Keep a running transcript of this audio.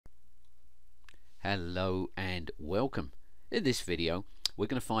Hello and welcome. In this video we're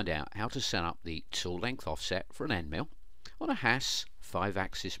going to find out how to set up the tool length offset for an end mill on a Haas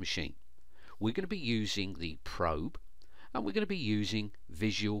 5-axis machine. We're going to be using the probe and we're going to be using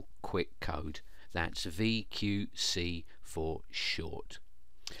Visual Quick Code. That's VQC for short.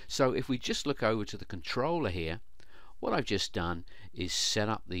 So if we just look over to the controller here, what I've just done is set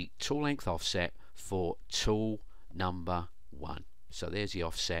up the tool length offset for tool number 1. So there's the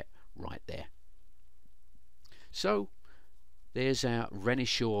offset right there. So there's our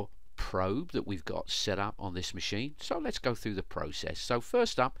Renishaw probe that we've got set up on this machine. So let's go through the process. So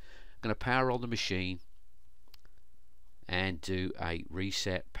first up, I'm going to power on the machine and do a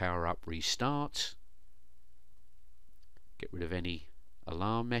reset, power up, restart. Get rid of any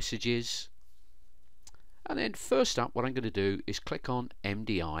alarm messages. And then first up, what I'm going to do is click on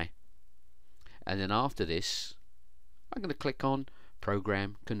MDI, and then after this I'm going to click on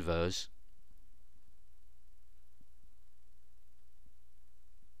Program Converse,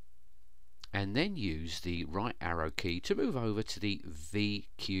 and then use the right arrow key to move over to the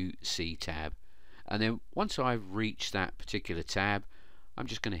VQC tab. And then once I've reached that particular tab, I'm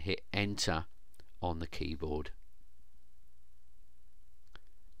just going to hit enter on the keyboard.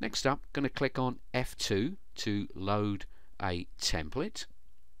 Next up, going to click on F2 to load a template,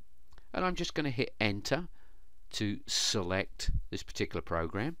 and I'm just going to hit enter to select this particular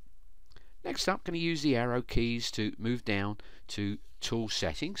program. Next up, going to use the arrow keys to move down to tool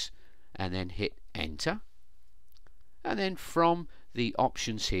settings and then hit enter. And then from the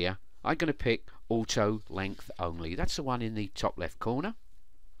options here, I'm going to pick auto length only. That's the one in the top left corner.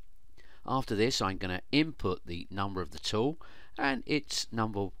 After this, I'm going to input the number of the tool, and it's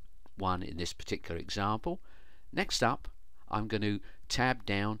number 1 in this particular example. Next up, I'm going to tab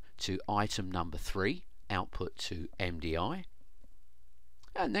down to item number 3, output to MDI,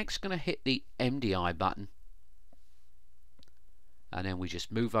 and next going to hit the MDI button, and then we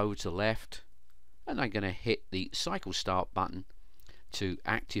just move over to the left, and I'm going to hit the cycle start button to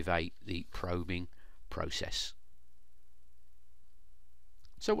activate the probing process.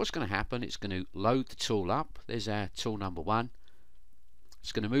 So what's going to happen, it's going to load the tool up. There's our tool number 1.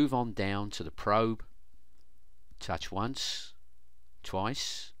 It's going to move on down to the probe, touch once,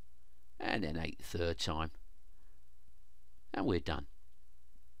 twice, and then a third time, and we're done.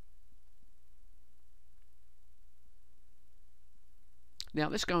 Now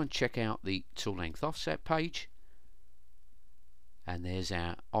let's go and check out the tool length offset page, and there's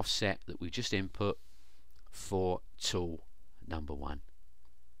our offset that we just input for tool number 1.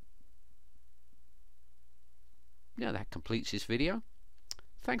 Now that completes this video.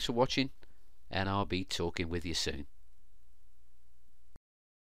 Thanks for watching, and I'll be talking with you soon.